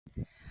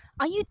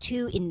Are you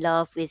too in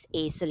love with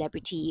a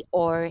celebrity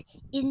or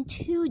in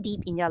too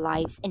deep in their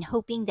lives and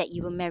hoping that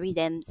you will marry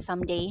them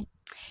someday?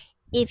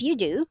 If you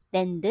do,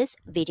 then this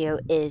video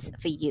is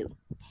for you.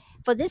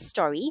 For this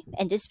story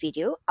and this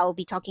video, I'll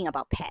be talking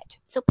about Pat.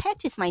 So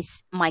Pat is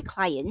my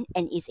client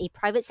and is a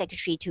private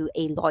secretary to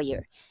a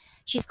lawyer.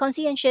 She's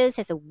conscientious,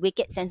 has a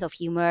wicked sense of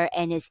humor,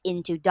 and is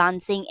into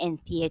dancing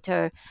and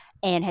theater,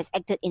 and has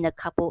acted in a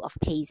couple of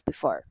plays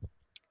before.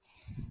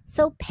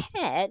 So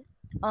Pat,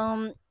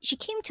 she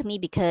came to me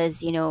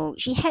because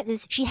she has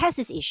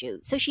this issue.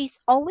 So she's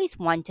always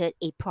wanted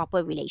a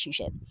proper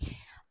relationship,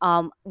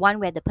 one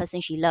where the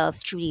person she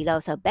loves truly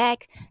loves her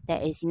back.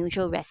 There is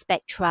mutual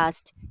respect,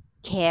 trust,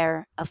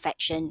 care,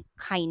 affection,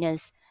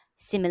 kindness,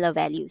 similar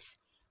values.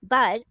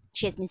 But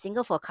she has been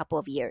single for a couple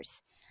of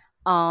years.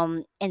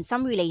 And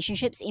some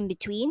relationships in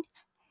between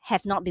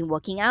have not been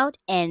working out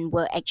and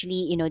were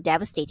actually,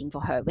 devastating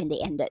for her when they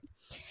ended.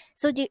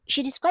 So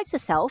she describes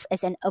herself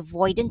as an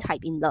avoidant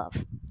type in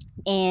love.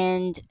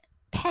 And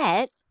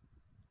Pat,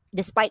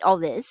 despite all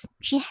this,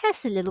 she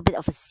has a little bit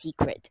of a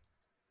secret.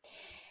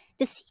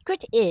 The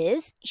secret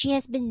is she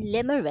has been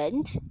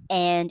limerent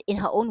and, in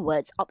her own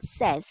words,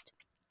 obsessed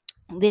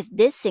with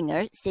this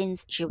singer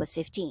since she was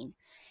 15.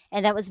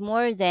 And that was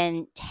more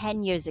than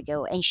 10 years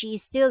ago, and she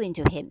is still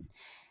into him.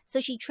 So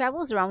she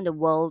travels around the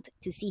world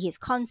to see his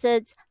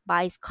concerts,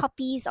 buys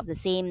copies of the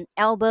same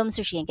album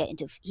so she can get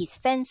into his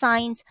fan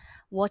signs,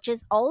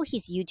 watches all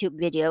his YouTube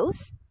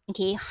videos,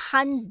 okay,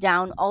 hunts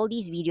down all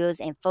these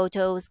videos and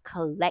photos,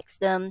 collects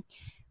them,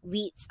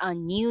 reads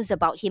news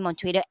about him on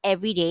Twitter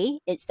every day.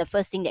 It's the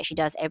first thing that she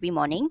does every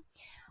morning.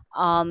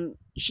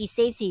 She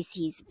saves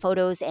his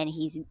photos and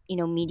his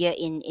media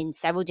in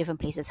several different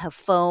places, her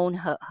phone,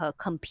 her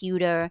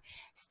computer,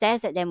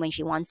 stares at them when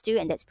she wants to,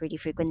 and that's pretty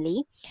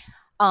frequently.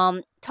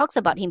 Talks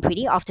about him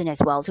pretty often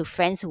as well to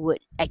friends who would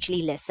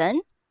actually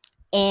listen.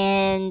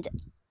 And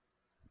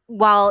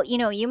while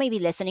you may be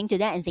listening to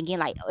that and thinking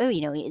like, oh,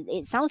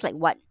 it sounds like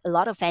what a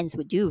lot of fans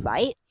would do,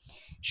 right?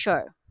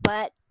 Sure.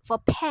 But for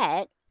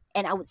Pat,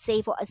 and I would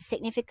say for a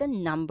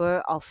significant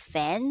number of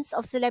fans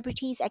of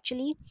celebrities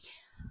actually,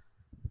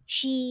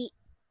 she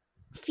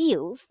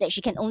feels that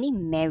she can only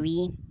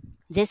marry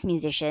this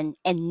musician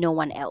and no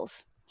one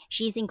else.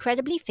 She is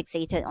incredibly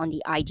fixated on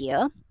the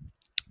idea,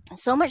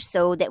 so much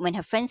so that when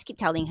her friends keep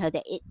telling her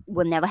that it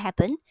will never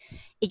happen,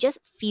 it just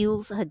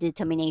fuels her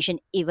determination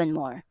even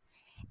more.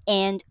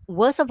 And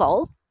worst of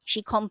all,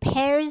 she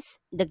compares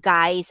the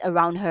guys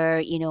around her,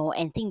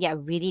 and think they are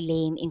really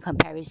lame in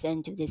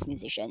comparison to this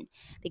musician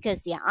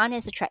because they aren't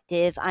as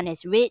attractive, aren't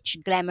as rich,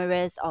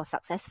 glamorous, or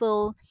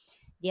successful.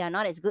 They are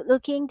not as good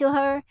looking to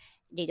her.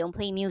 They don't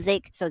play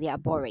music, so they are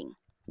boring.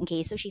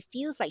 Okay, so she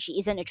feels like she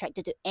isn't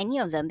attracted to any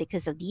of them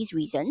because of these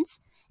reasons,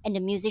 and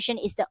the musician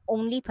is the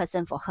only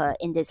person for her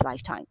in this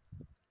lifetime.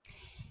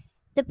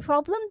 The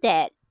problem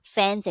that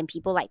fans and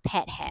people like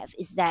Pat have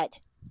is that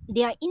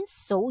they are in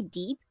so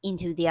deep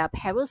into their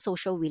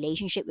parasocial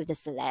relationship with the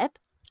celeb,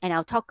 and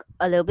I'll talk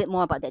a little bit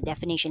more about that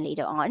definition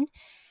later on.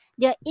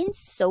 They're in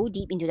so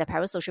deep into the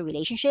parasocial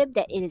relationship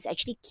that it is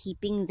actually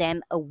keeping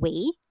them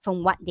away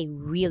from what they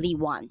really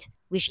want,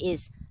 which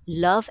is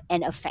love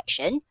and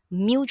affection,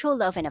 mutual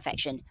love and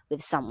affection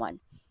with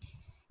someone.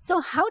 So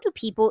how do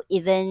people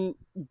even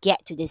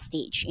get to this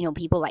stage?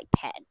 People like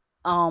Pat.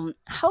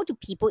 How do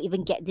people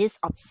even get this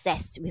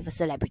obsessed with a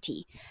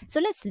celebrity? So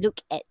let's look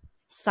at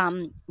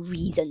some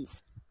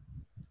reasons.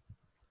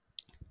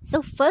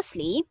 So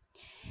firstly,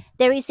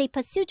 there is a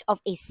pursuit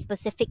of a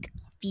specific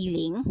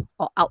feeling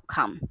or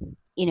outcome,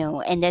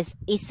 and there's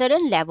a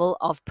certain level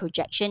of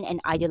projection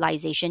and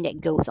idealization that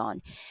goes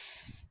on.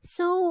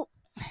 So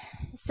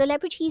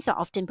celebrities are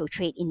often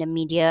portrayed in the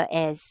media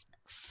as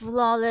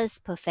flawless,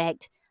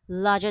 perfect,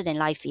 larger than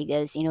life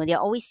figures. They're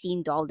always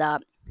seen dolled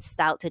up,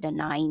 styled to the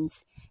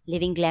nines,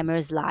 living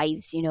glamorous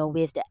lives,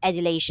 with the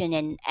adulation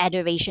and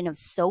adoration of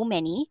so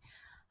many.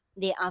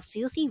 They are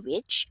filthy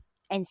rich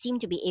and seem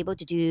to be able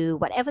to do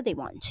whatever they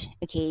want.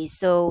 Okay,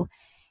 so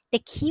the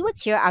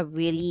keywords here are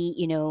really,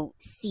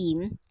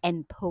 seen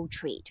and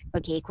portrayed,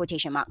 okay,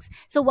 quotation marks.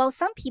 So while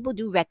some people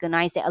do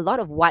recognize that a lot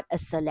of what a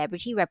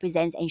celebrity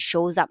represents and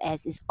shows up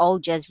as is all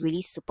just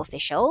really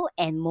superficial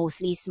and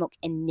mostly smoke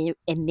and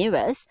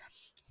mirrors,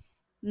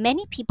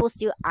 many people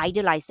still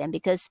idolize them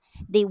because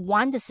they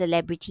want the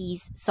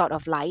celebrity's sort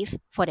of life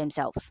for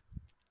themselves.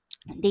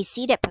 They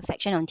see that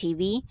perfection on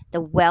TV,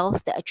 the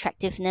wealth, the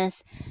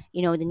attractiveness,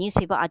 the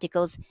newspaper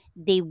articles.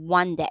 They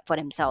want that for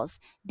themselves.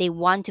 They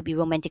want to be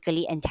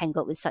romantically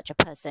entangled with such a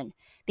person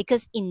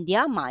because in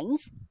their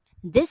minds,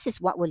 this is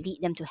what will lead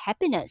them to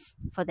happiness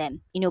for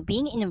them.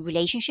 Being in a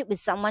relationship with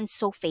someone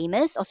so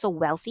famous or so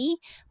wealthy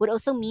would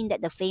also mean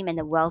that the fame and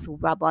the wealth will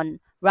rub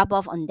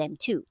off on them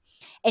too.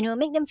 And it will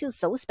make them feel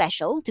so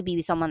special to be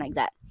with someone like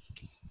that.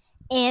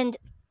 And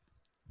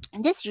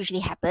this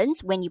usually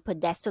happens when you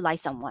pedestalize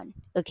someone,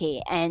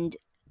 okay? And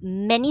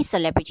many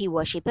celebrity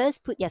worshippers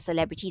put their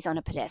celebrities on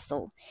a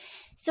pedestal.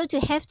 So to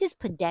have this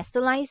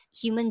pedestalized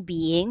human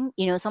being,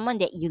 someone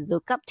that you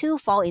look up to,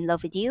 fall in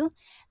love with you,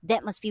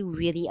 that must feel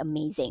really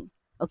amazing.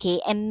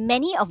 Okay, and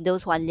many of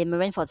those who are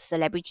limerent for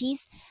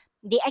celebrities,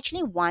 they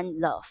actually want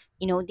love.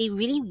 They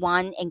really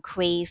want and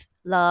crave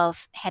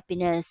love,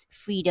 happiness,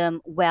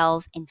 freedom,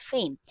 wealth, and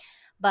fame.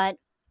 But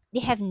they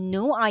have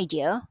no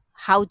idea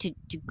how to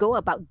go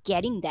about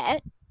getting that,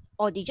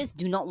 or they just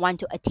do not want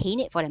to attain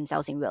it for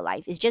themselves in real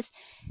life. It's just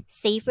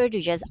safer to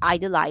just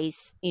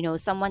idolize,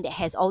 someone that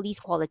has all these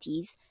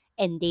qualities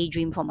and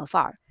daydream from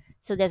afar.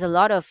 So there's a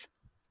lot of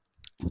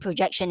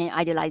projection and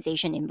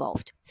idealization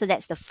involved. So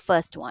that's the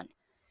first one.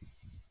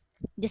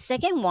 The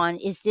second one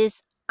is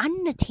this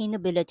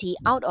unattainability,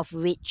 out of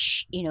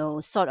reach,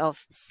 sort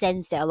of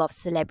sense that a lot of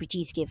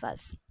celebrities give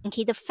us.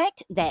 Okay, the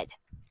fact that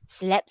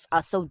celebs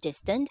are so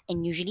distant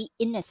and usually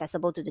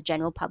inaccessible to the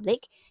general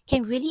public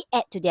can really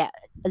add to their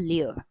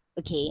allure.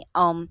 Okay,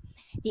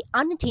 the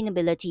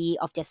unattainability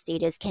of their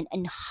status can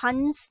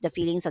enhance the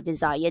feelings of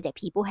desire that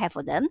people have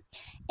for them,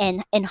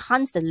 and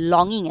enhance the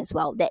longing as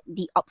well that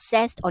the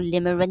obsessed or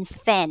limerent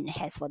fan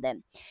has for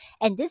them.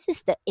 And this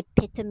is the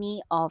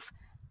epitome of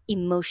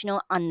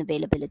emotional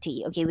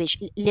unavailability, okay, which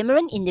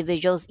limerent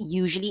individuals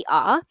usually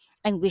are,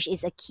 and which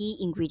is a key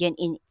ingredient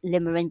in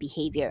limerent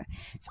behavior.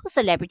 So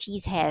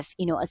celebrities have,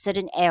 a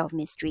certain air of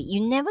mystery.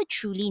 You never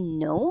truly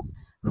know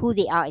who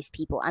they are as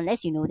people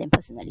unless you know them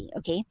personally,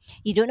 okay?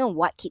 You don't know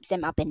what keeps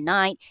them up at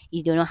night.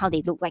 You don't know how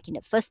they look like in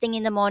the first thing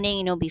in the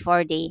morning,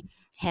 before they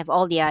have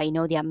all their,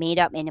 they are made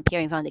up and appear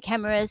in front of the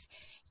cameras.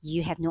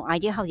 You have no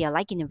idea how they are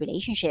like in a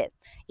relationship.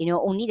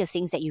 Only the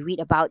things that you read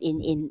about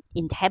in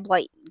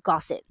tabloid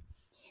gossip.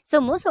 So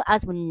most of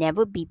us will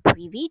never be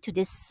privy to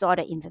this sort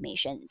of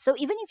information. So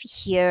even if you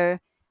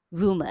hear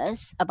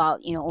rumors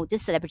about, oh,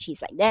 this celebrity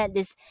is like that,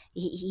 this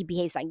he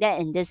behaves like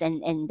that, and this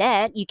and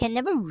that, you can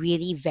never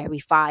really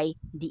verify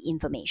the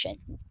information.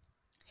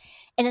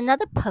 And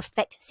another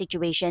perfect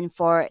situation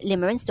for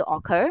limerence to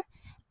occur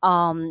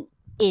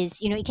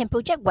is, you can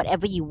project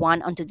whatever you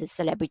want onto the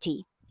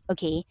celebrity,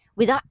 okay,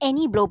 without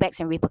any blowbacks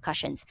and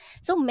repercussions.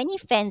 So many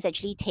fans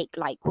actually take,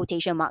 like,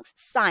 quotation marks,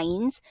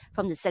 signs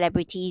from the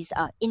celebrities'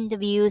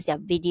 interviews, their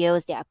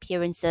videos, their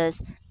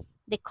appearances.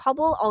 They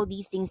cobble all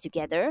these things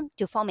together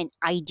to form an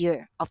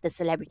idea of the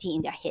celebrity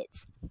in their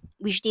heads,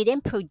 which they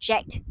then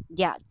project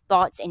their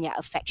thoughts and their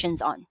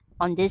affections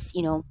on this,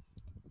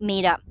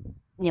 made up,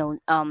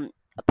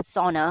 a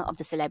persona of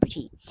the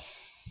celebrity.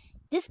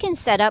 This can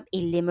set up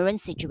a limerent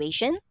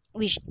situation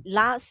which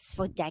lasts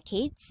for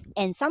decades,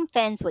 and some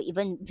fans will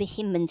even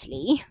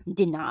vehemently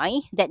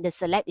deny that the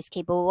celeb is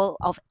capable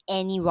of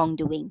any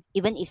wrongdoing,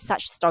 even if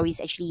such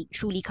stories actually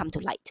truly come to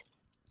light.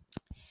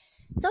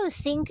 So the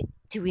thing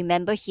to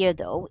remember here,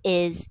 though,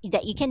 is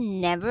that you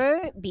can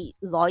never be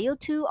loyal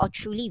to or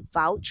truly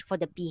vouch for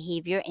the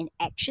behavior and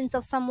actions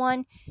of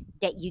someone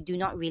that you do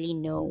not really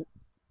know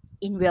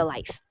in real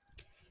life.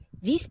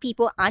 These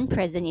people aren't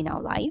present in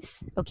our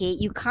lives, okay?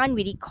 You can't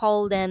really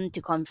call them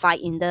to confide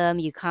in them.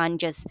 You can't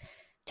just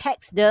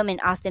text them and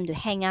ask them to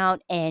hang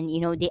out, and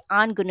they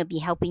aren't going to be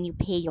helping you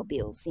pay your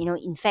bills.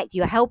 In fact,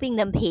 you're helping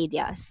them pay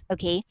theirs,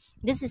 okay?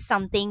 This is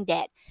something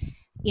that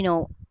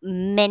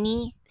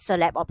many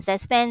celeb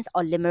obsessed fans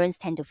or limerents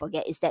tend to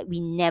forget, is that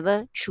we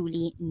never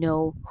truly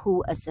know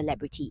who a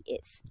celebrity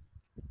is.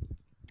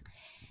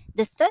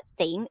 The third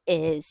thing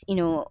is, an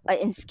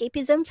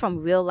escapism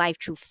from real life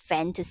through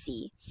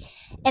fantasy.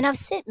 And I've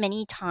said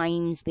many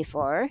times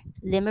before,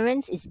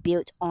 limerence is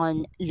built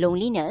on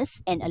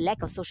loneliness and a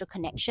lack of social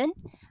connection,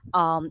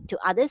 to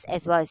others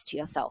as well as to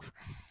yourself.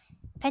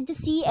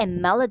 Fantasy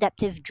and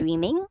maladaptive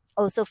dreaming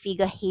also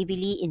figure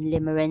heavily in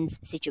limerence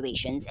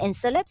situations, and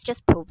celebs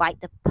just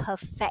provide the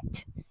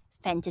perfect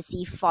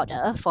fantasy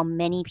fodder for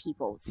many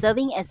people,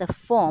 serving as a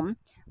form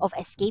of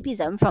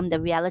escapism from the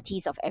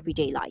realities of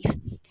everyday life.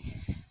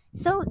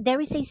 So there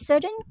is a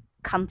certain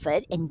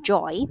comfort and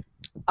joy,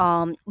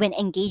 when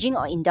engaging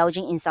or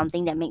indulging in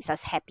something that makes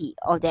us happy,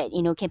 or that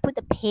can put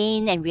the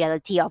pain and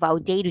reality of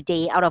our day to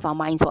day out of our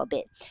minds for a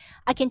bit.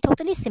 I can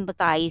totally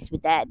sympathize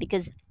with that,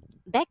 because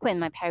back when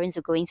my parents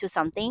were going through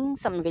some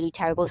really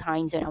terrible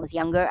times when I was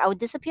younger, I would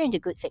disappear into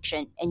good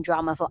fiction and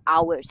drama for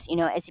hours,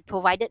 as it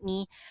provided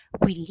me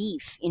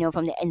relief,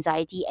 from the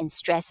anxiety and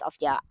stress of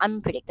their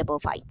unpredictable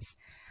fights.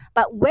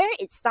 But where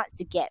it starts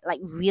to get, like,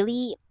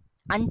 really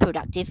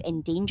unproductive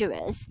and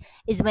dangerous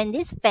is when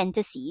these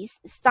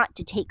fantasies start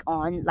to take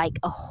on, like,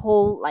 a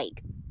whole,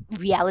 like,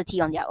 reality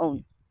on their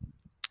own.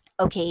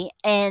 Okay,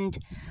 and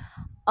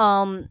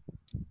um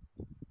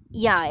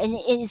yeah, and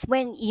it's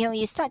when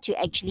you start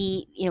to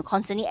actually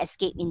constantly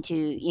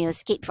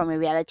escape from a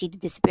reality to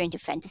disappear into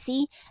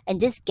fantasy, and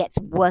this gets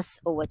worse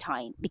over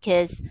time,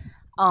 because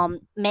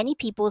many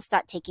people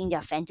start taking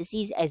their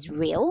fantasies as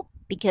real,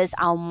 because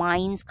our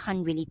minds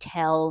can't really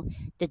tell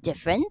the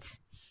difference.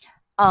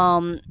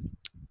 um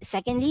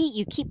Secondly,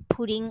 you keep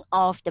putting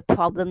off the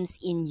problems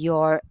in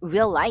your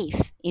real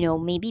life,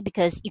 maybe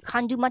because you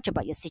can't do much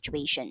about your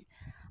situation.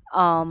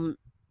 um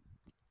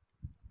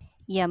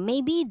yeah,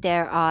 maybe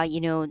there are,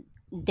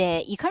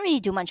 there, you can't really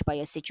do much about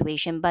your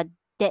situation, but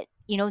that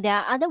there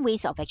are other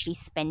ways of actually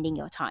spending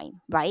your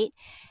time, right?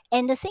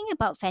 And the thing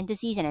about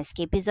fantasies and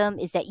escapism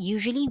is that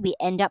usually we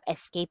end up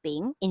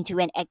escaping into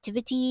an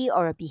activity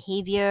or a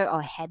behavior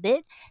or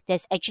habit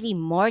that's actually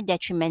more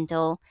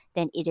detrimental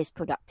than it is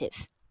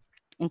productive.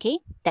 Okay,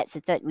 that's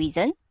the third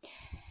reason.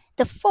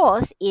 The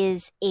fourth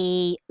is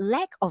a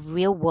lack of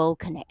real world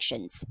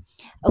connections.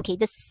 Okay,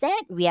 the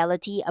sad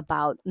reality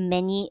about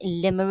many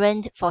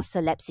limerent for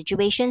celeb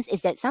situations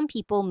is that some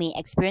people may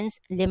experience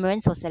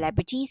limerence for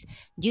celebrities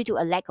due to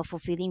a lack of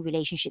fulfilling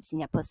relationships in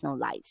their personal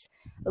lives.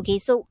 Okay,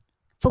 so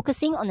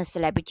focusing on a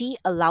celebrity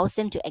allows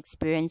them to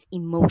experience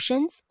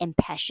emotions and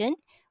passion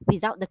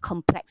without the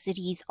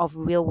complexities of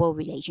real world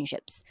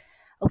relationships.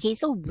 Okay,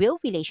 so real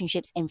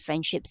relationships and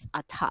friendships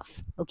are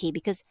tough, okay,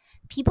 because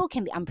people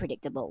can be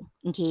unpredictable.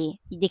 Okay,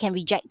 they can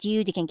reject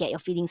you, they can get your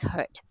feelings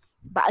hurt.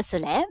 But a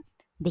celeb,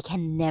 they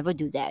can never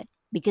do that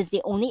because they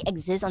only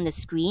exist on the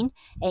screen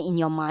and in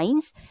your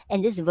minds,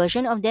 and this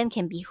version of them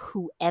can be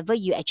whoever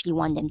you actually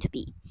want them to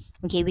be.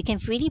 Okay, we can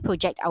freely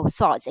project our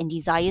thoughts and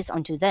desires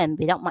onto them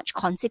without much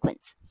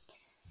consequence.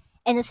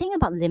 And the thing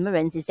about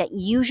limerence is that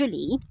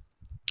usually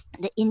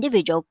the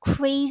individual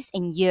craves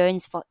and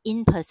yearns for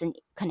in-person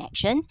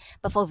connection,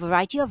 but for a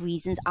variety of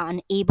reasons are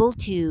unable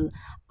to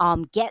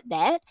get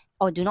that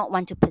or do not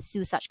want to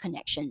pursue such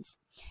connections.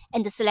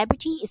 And the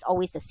celebrity is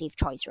always the safe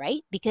choice,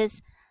 right?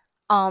 Because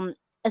um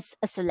a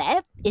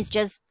celeb is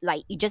just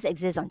like you just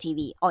exist on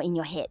TV or in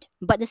your head.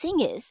 But the thing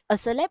is, a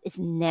celeb is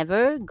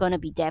never gonna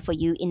be there for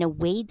you in a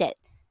way that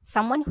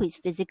someone who is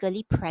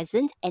physically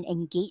present and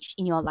engaged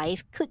in your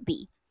life could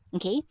be.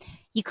 Okay?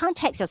 You can't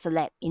text your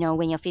celeb,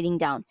 when you're feeling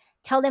down.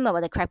 Tell them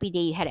about the crappy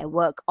day you had at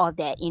work or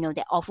that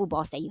awful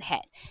boss that you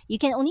had. You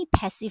can only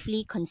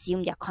passively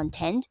consume their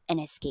content and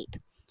escape.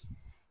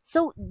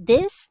 So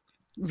this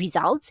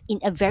results in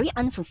a very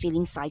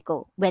unfulfilling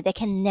cycle where there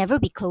can never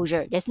be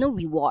closure. There's no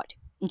reward.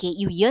 Okay,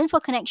 you yearn for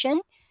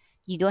connection,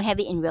 you don't have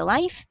it in real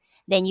life,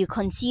 then you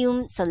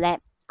consume celeb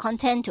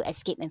content to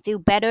escape and feel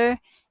better.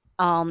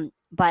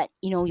 But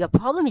your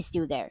problem is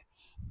still there.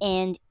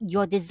 And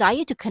your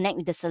desire to connect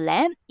with the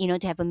celeb,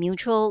 to have a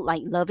mutual,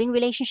 like loving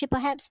relationship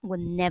perhaps, will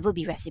never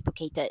be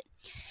reciprocated.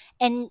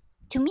 And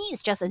to me,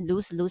 it's just a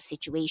lose lose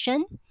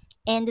situation.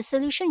 And the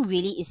solution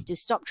really is to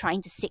stop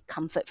trying to seek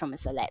comfort from a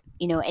celeb,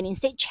 and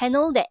instead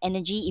channel that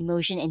energy,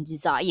 emotion, and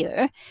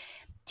desire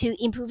to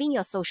improving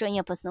your social and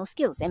your personal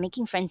skills and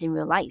making friends in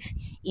real life.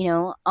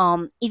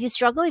 If you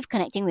struggle with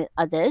connecting with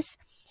others,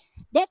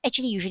 that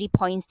actually usually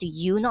points to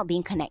you not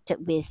being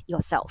connected with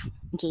yourself.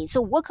 Okay,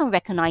 so work on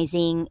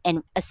recognizing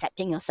and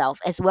accepting yourself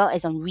as well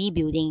as on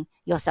rebuilding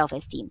your self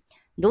esteem.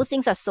 Those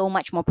things are so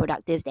much more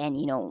productive than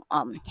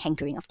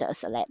hankering after a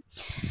celeb.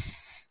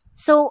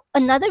 So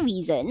another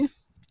reason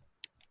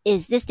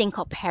is this thing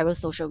called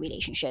parasocial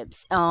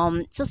relationships.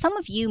 So some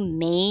of you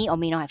may or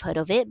may not have heard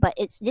of it, but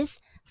it's this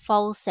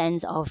false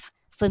sense of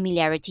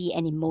familiarity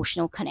and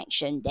emotional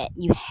connection that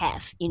you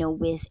have,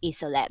 with a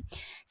celeb.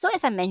 So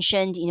as I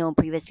mentioned,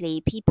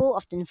 previously, people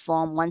often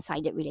form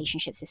one-sided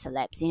relationships with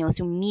celebs,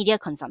 through media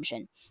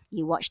consumption.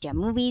 You watch their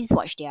movies,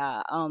 watch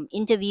their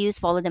interviews,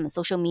 follow them on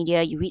social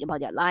media, you read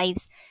about their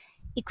lives.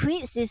 It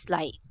creates this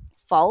like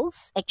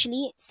false,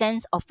 actually,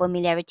 sense of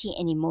familiarity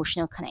and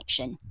emotional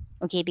connection.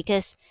 Okay,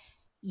 because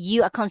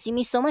you are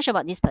consuming so much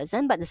about this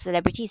person, but the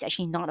celebrity is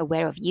actually not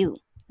aware of you.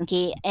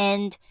 Okay.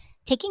 And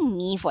taking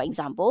me, for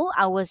example,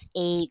 I was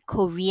a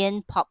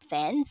Korean pop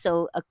fan.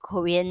 So a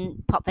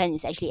Korean pop fan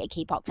is actually a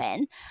K pop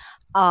fan.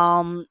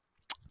 Um,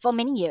 for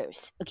many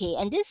years. Okay,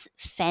 and these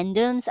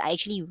fandoms are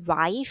actually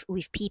rife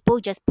with people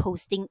just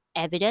posting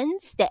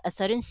evidence that a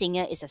certain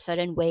singer is a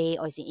certain way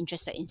or is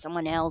interested in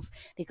someone else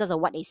because of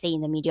what they say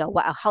in the media,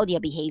 or how they are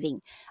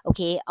behaving.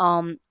 Okay,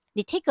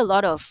 they take a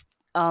lot of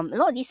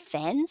these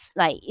fans,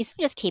 like it's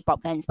not just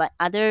K-pop fans, but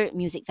other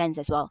music fans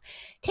as well,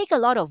 take a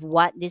lot of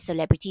what these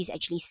celebrities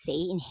actually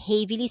say in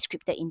heavily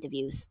scripted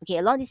interviews. Okay,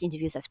 a lot of these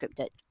interviews are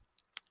scripted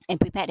and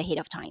prepared ahead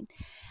of time.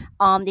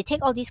 They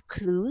take all these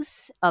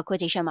clues,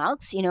 quotation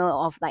marks,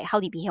 of like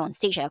how they behave on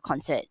stage at a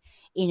concert,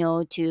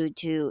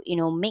 to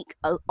make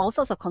all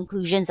sorts of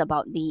conclusions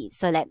about the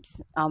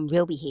celebs'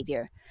 real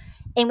behavior.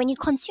 And when you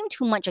consume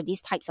too much of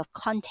these types of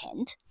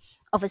content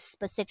of a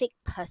specific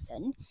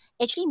person,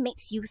 it actually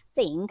makes you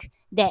think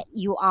that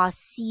you are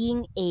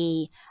seeing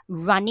a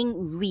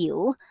running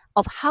reel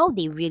of how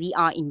they really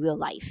are in real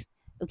life.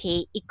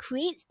 Okay, it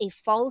creates a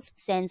false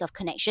sense of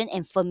connection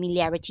and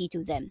familiarity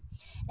to them.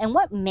 And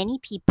what many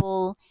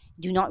people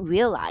do not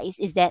realize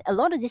is that a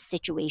lot of these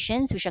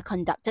situations, which are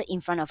conducted in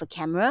front of a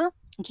camera,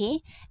 okay,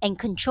 and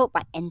controlled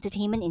by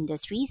entertainment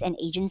industries and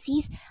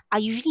agencies, are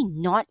usually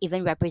not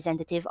even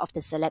representative of the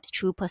celeb's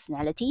true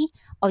personality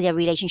or their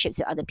relationships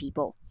with other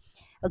people.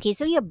 Okay,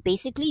 so you're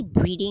basically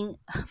breeding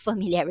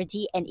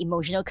familiarity and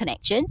emotional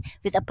connection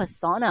with a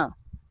persona.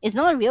 It's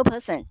not a real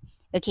person.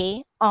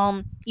 Okay,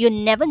 you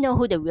never know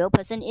who the real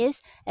person is,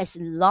 as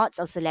lots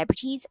of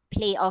celebrities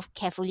play off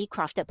carefully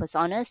crafted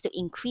personas to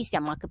increase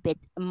their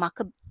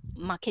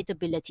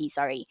marketability.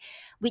 Sorry,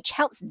 which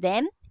helps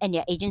them and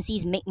their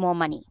agencies make more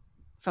money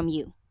from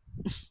you.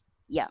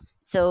 Yeah.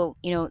 So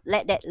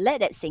let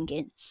that sink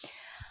in.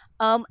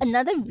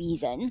 Another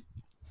reason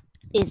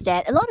is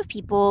that a lot of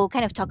people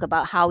kind of talk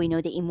about how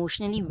they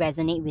emotionally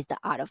resonate with the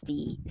art of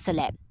the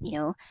celeb.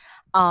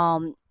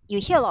 You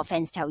hear a lot of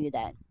fans tell you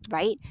that,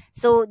 right?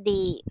 So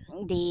the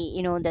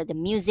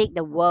music,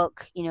 the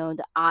work,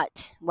 the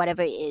art,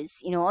 whatever it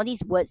is, all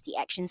these words, the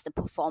actions, the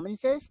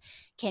performances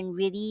can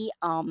really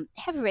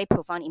have a very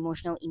profound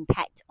emotional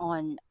impact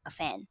on a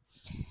fan.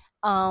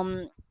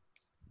 um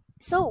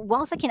so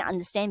whilst I can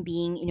understand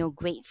being,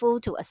 grateful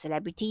to a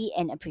celebrity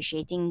and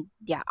appreciating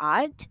their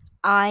art,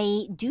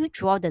 I do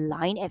draw the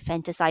line at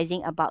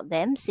fantasizing about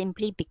them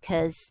simply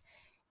because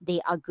they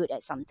are good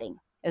at something.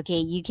 Okay,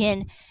 you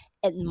can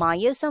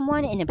admire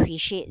someone and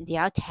appreciate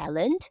their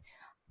talent,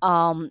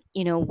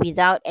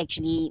 without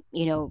actually,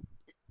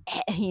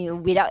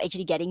 without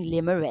actually getting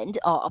limerent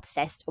or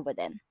obsessed over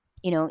them.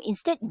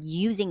 Instead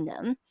using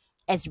them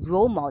as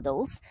role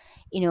models,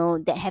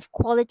 that have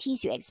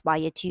qualities you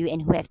aspire to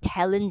and who have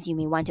talents you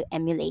may want to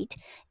emulate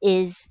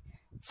is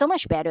so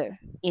much better.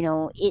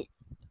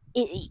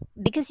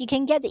 Because you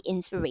can get the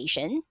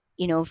inspiration,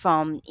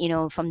 from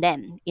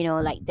them,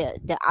 like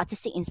the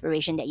artistic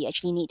inspiration that you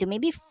actually need to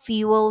maybe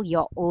fuel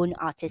your own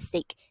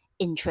artistic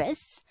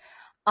interests.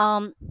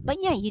 But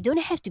yeah, you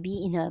don't have to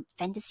be in a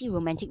fantasy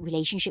romantic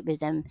relationship with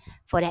them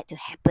for that to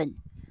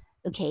happen.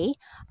 Okay.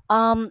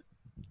 um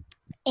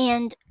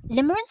and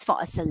limerence for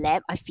a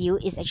celeb, I feel,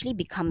 is actually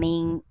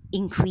becoming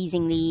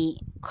increasingly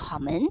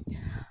common.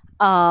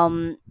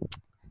 um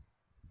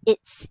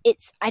it's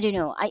I don't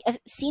know, I've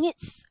seen it,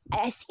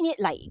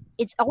 like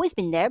it's always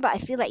been there, but I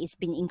feel like it's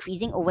been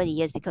increasing over the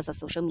years because of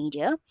social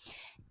media.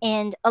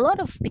 And a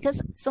lot of,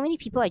 because so many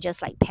people are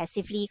just like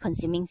passively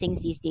consuming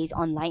things these days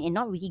online and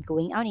not really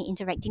going out and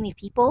interacting with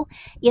people,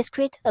 it has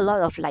created a lot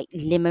of like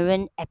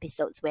limerent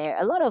episodes where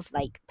a lot of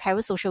like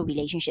parasocial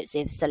relationships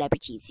with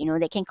celebrities,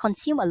 that can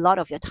consume a lot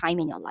of your time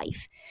in your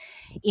life.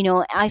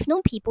 I've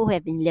known people who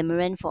have been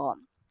limerent for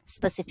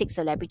specific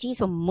celebrities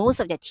for most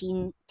of their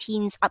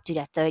teens up to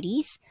their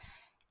 30s.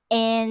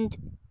 And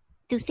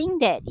to think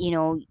that,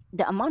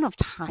 the amount of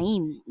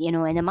time,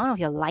 and the amount of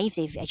your life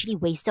they've actually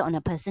wasted on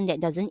a person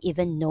that doesn't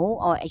even know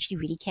or actually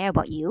really care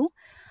about you.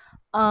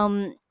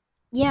 um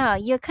yeah,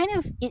 you're kind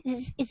of,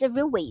 it's a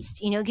real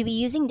waste. You could be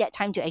using that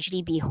time to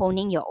actually be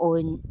honing your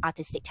own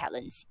artistic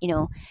talents.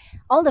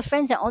 All the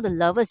friends and all the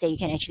lovers that you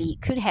can actually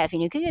could have,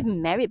 could have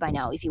been married by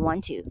now if you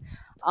want to.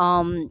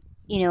 And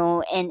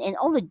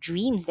all the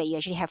dreams that you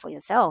actually have for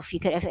yourself, you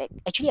could have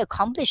actually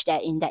accomplished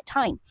that in that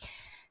time.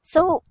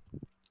 So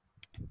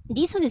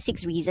these are the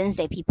six reasons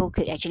that people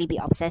could actually be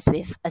obsessed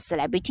with a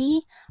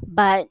celebrity.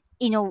 But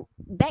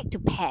back to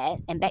Pat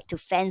and back to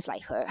fans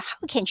like her,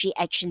 how can she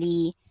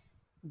actually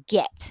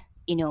get,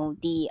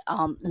 the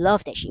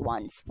love that she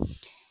wants?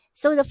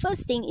 So the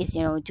first thing is,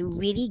 to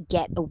really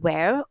get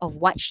aware of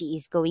what she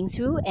is going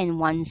through and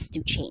wants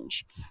to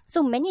change.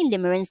 So many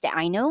limerents that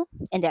I know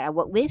and that I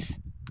work with,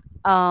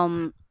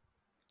 um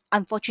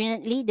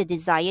unfortunately the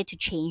desire to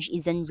change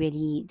isn't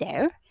really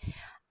there.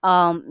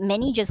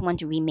 Many just want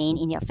to remain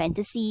in their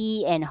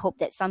fantasy and hope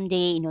that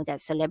someday,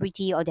 that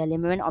celebrity or their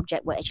limerent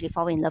object will actually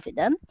fall in love with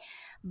them.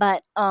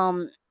 But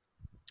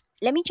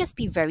let me just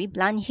be very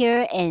blunt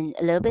here, and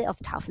a little bit of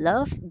tough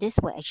love, this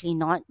will actually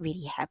not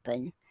really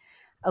happen.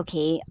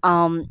 Okay.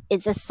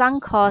 It's a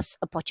sunk cost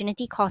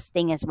opportunity cost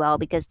thing as well,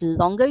 because the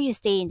longer you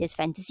stay in this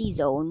fantasy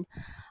zone,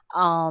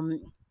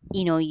 um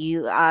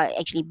you are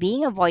actually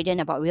being avoidant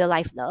about real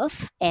life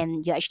love,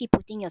 and you're actually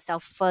putting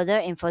yourself further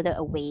and further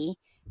away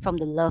from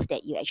the love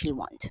that you actually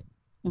want.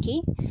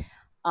 Okay.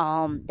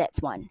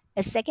 That's one.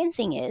 The second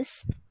thing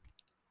is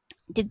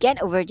to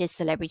get over this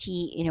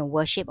celebrity,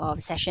 worship or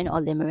obsession or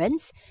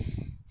limerence.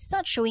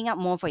 Start showing up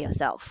more for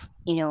yourself.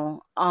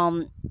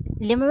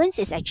 Limerence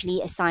is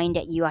actually a sign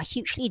that you are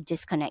hugely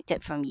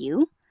disconnected from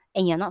you,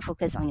 and you're not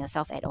focused on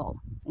yourself at all.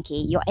 Okay,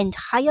 your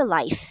entire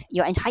life,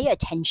 your entire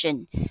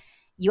attention,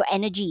 your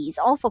energy is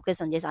all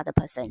focused on this other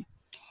person.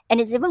 And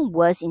it's even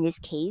worse in this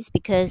case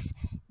because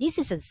this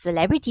is a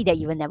celebrity that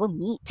you will never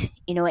meet,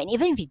 and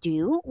even if you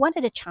do, what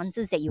are the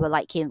chances that you will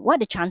like him? What are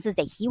the chances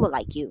that he will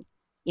like you?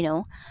 You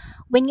know,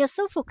 when you're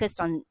so focused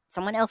on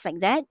someone else like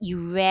that,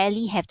 you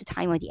rarely have the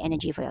time or the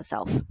energy for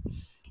yourself.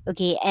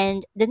 Okay,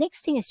 and the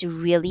next thing is to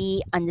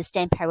really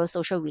understand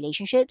parasocial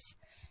relationships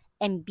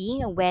and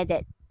being aware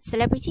that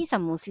celebrities are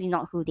mostly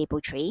not who they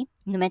portray,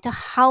 no matter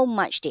how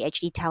much they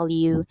actually tell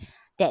you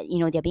that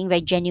they're being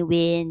very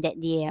genuine,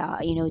 that they are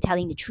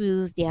telling the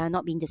truth, they are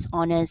not being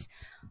dishonest.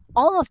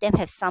 All of them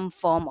have some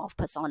form of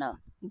persona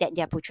that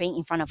they're portraying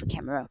in front of a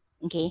camera.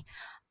 Okay.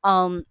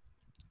 um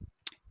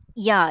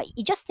yeah,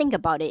 you just think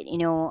about it.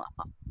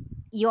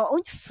 Your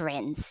own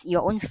friends,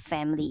 your own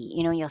family,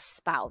 your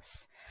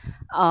spouse,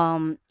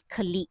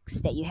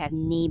 colleagues that you have,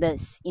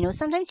 neighbors.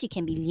 Sometimes you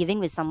can be living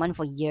with someone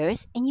for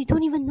years and you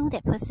don't even know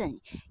that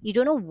person. You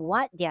don't know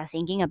what they are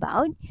thinking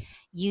about.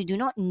 You do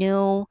not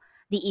know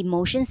the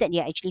emotions that they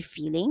are actually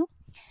feeling.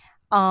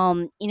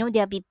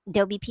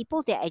 There'll be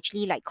people that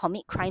actually like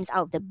commit crimes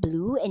out of the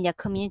blue, and their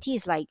community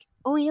is like,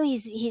 oh,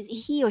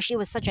 he or she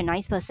was such a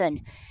nice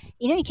person.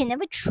 You can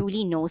never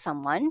truly know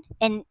someone.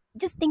 And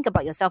just think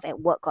about yourself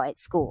at work or at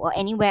school or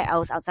anywhere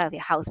else outside of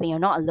your house when you're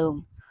not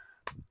alone.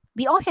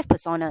 We all have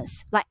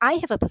personas. Like, I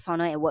have a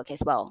persona at work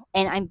as well,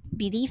 and I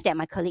believe that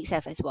my colleagues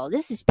have as well.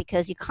 This is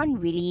because you can't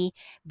really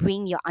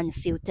bring your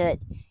unfiltered,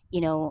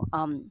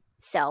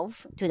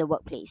 self to the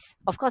workplace.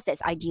 Of course,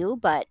 that's ideal,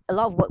 but a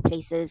lot of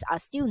workplaces are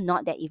still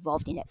not that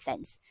evolved in that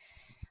sense.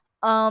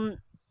 Um,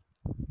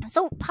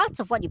 so parts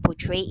of what you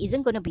portray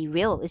isn't going to be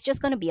real. It's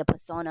just going to be a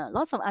persona.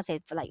 Lots of us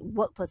have like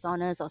work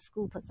personas or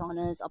school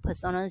personas or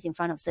personas in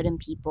front of certain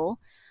people.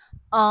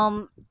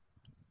 Um,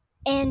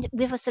 and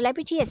with a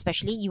celebrity,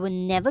 especially, you will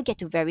never get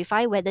to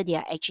verify whether they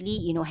are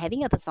actually,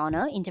 having a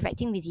persona,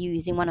 interacting with you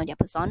using one of their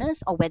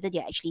personas, or whether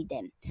they're actually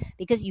them.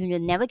 Because you will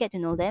never get to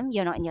know them.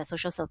 You're not in their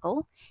social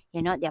circle.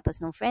 You're not their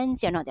personal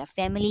friends. You're not their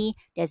family.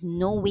 There's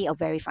no way of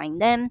verifying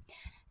them,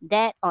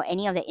 that or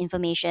any of the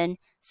information.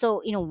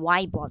 So,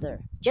 why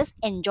bother? Just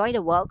enjoy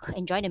the work,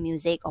 enjoy the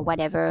music or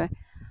whatever.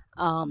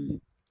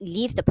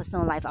 Leave the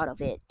personal life out of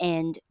it.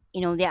 And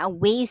there are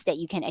ways that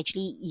you can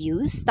actually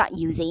use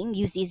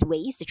these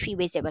ways, the three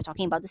ways that we're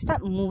talking about, to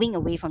start moving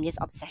away from this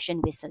obsession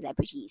with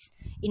celebrities,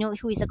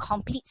 who is a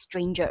complete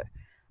stranger,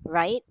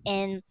 right?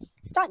 And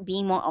start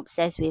being more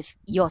obsessed with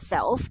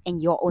yourself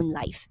and your own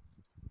life.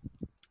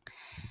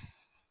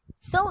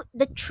 So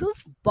the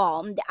truth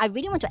bomb, that I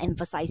really want to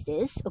emphasize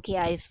this. Okay,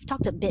 I've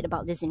talked a bit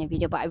about this in a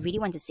video, but I really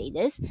want to say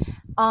this.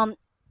 um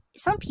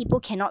some people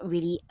cannot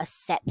really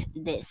accept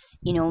this,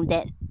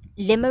 that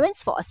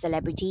limerence for a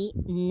celebrity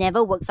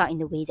never works out in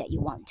the way that you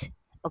want.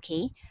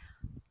 Okay,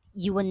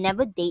 you will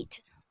never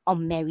date or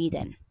marry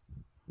them,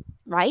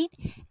 right?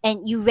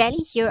 And you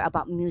rarely hear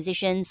about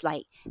musicians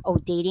like, oh,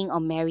 dating or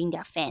marrying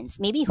their fans.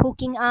 Maybe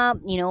hooking up,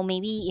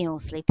 maybe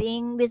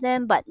sleeping with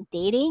them, but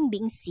dating,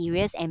 being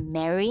serious and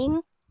marrying,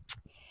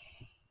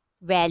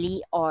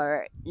 rarely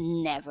or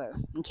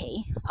never.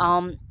 Okay,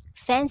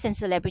 fans and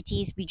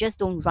celebrities, we just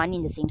don't run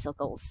in the same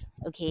circles.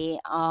 Okay,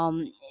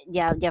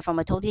 they're from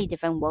a totally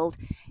different world,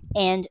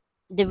 and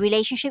the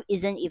relationship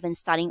isn't even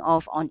starting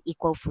off on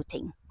equal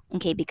footing.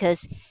 Okay,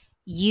 because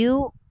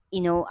you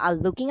are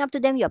looking up to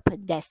them, you're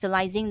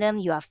pedestalizing them,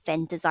 you are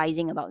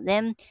fantasizing about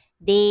them.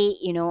 They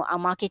are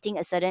marketing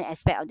a certain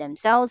aspect of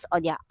themselves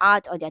or their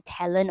art or their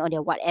talent or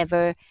their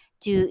whatever,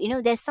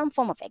 to there's some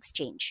form of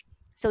exchange.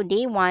 So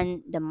they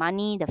want the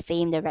money, the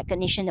fame, the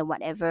recognition, the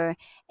whatever,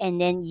 and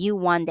then you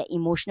want the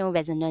emotional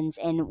resonance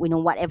and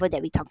whatever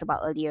that we talked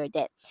about earlier,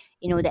 that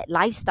that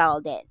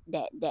lifestyle,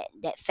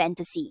 that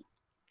fantasy.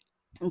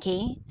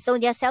 Okay, so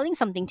they're selling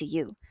something to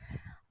you,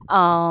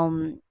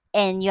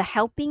 and you're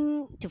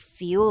helping to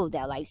fuel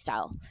their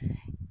lifestyle.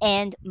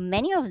 And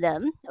many of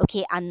them,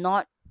 okay, are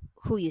not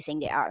who you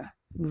think they are.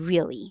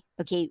 Really,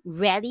 okay.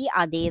 Rarely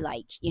are they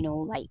like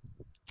like,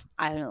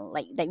 I don't know,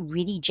 like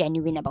really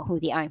genuine about who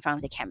they are in front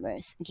of the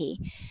cameras. Okay,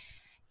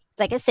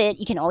 like I said,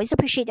 you can always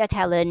appreciate their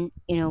talent,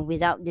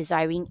 without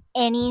desiring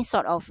any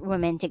sort of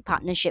romantic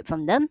partnership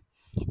from them.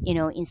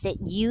 Instead,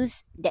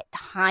 use that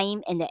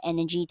time and the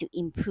energy to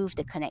improve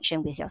the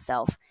connection with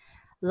yourself.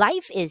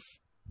 Life is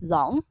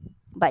long,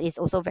 but it's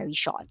also very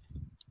short.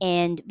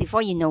 And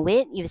before you know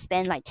it, you've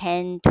spent like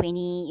 10,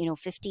 20,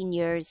 15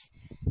 years,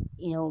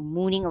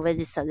 mooning over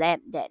this celeb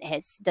that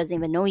has doesn't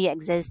even know you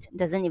exist,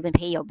 doesn't even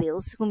pay your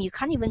bills, whom you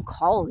can't even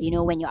call,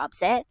 when you're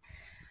upset.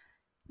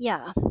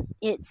 Yeah,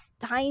 it's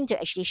time to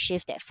actually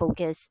shift that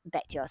focus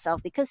back to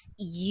yourself, because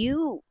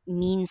you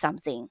mean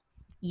something.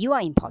 You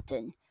are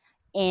important.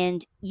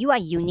 And you are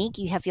unique.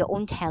 You have your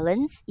own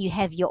talents. You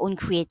have your own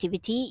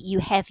creativity. You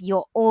have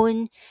your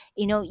own,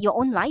 your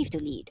own life to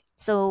lead.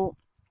 So,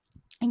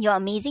 and you're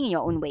amazing in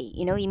your own way.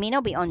 You may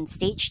not be on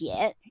stage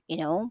yet,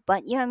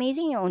 but you're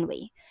amazing in your own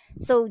way.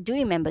 So do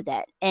remember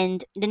that.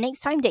 And the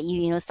next time that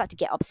you start to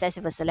get obsessed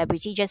with a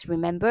celebrity, just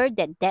remember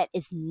that that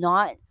is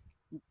not,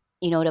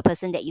 the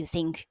person that you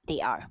think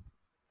they are.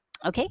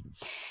 Okay.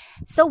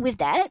 So with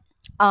that,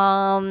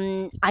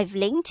 I've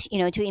linked,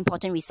 two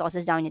important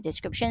resources down in the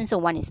description. So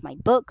one is my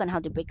book on how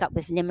to break up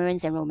with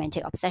limerence and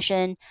romantic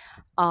obsession.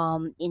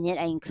 In it,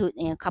 I include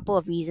a couple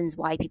of reasons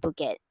why people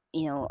get,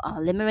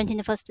 limerent in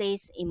the first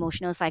place: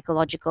 emotional,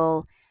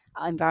 psychological,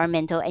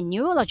 environmental, and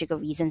neurological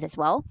reasons as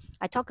well.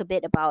 I talk a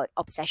bit about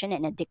obsession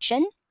and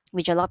addiction,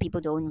 which a lot of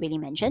people don't really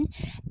mention,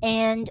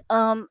 and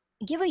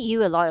give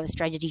you a lot of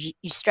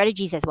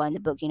strategies as well in the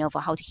book,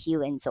 for how to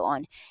heal and so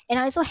on. And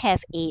I also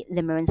have a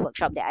limerence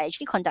workshop that I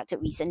actually conducted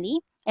recently.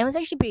 And it was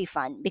actually pretty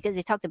fun because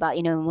they talked about,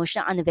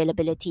 emotional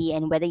unavailability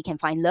and whether you can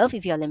find love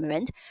if you're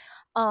limerent.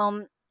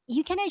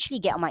 You can actually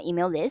get on my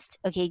email list.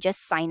 Okay,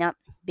 just sign up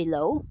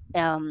below.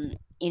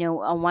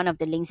 On one of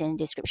the links in the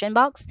description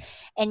box,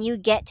 and you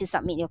get to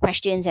submit your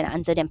questions and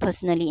answer them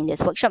personally in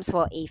these workshops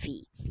for a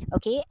fee.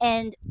 Okay,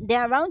 and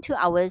they're around 2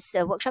 hours.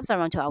 Workshops are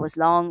around 2 hours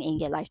long, and you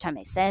get lifetime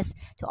access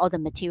to all the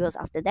materials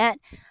after that.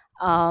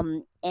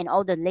 And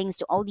all the links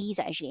to all these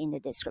are actually in the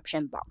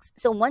description box.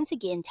 So once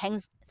again,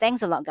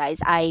 thanks a lot, guys.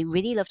 I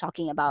really love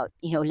talking about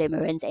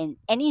limerence and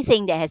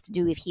anything that has to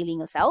do with healing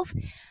yourself.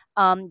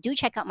 Do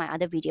check out my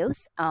other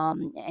videos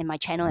and my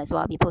channel as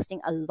well. I'll be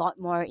posting a lot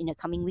more in the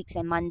coming weeks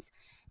and months,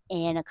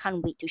 and I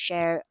can't wait to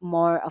share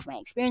more of my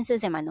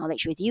experiences and my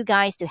knowledge with you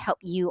guys to help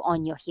you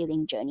on your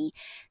healing journey.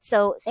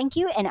 So thank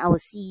you, and I will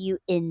see you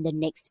in the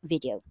next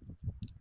video.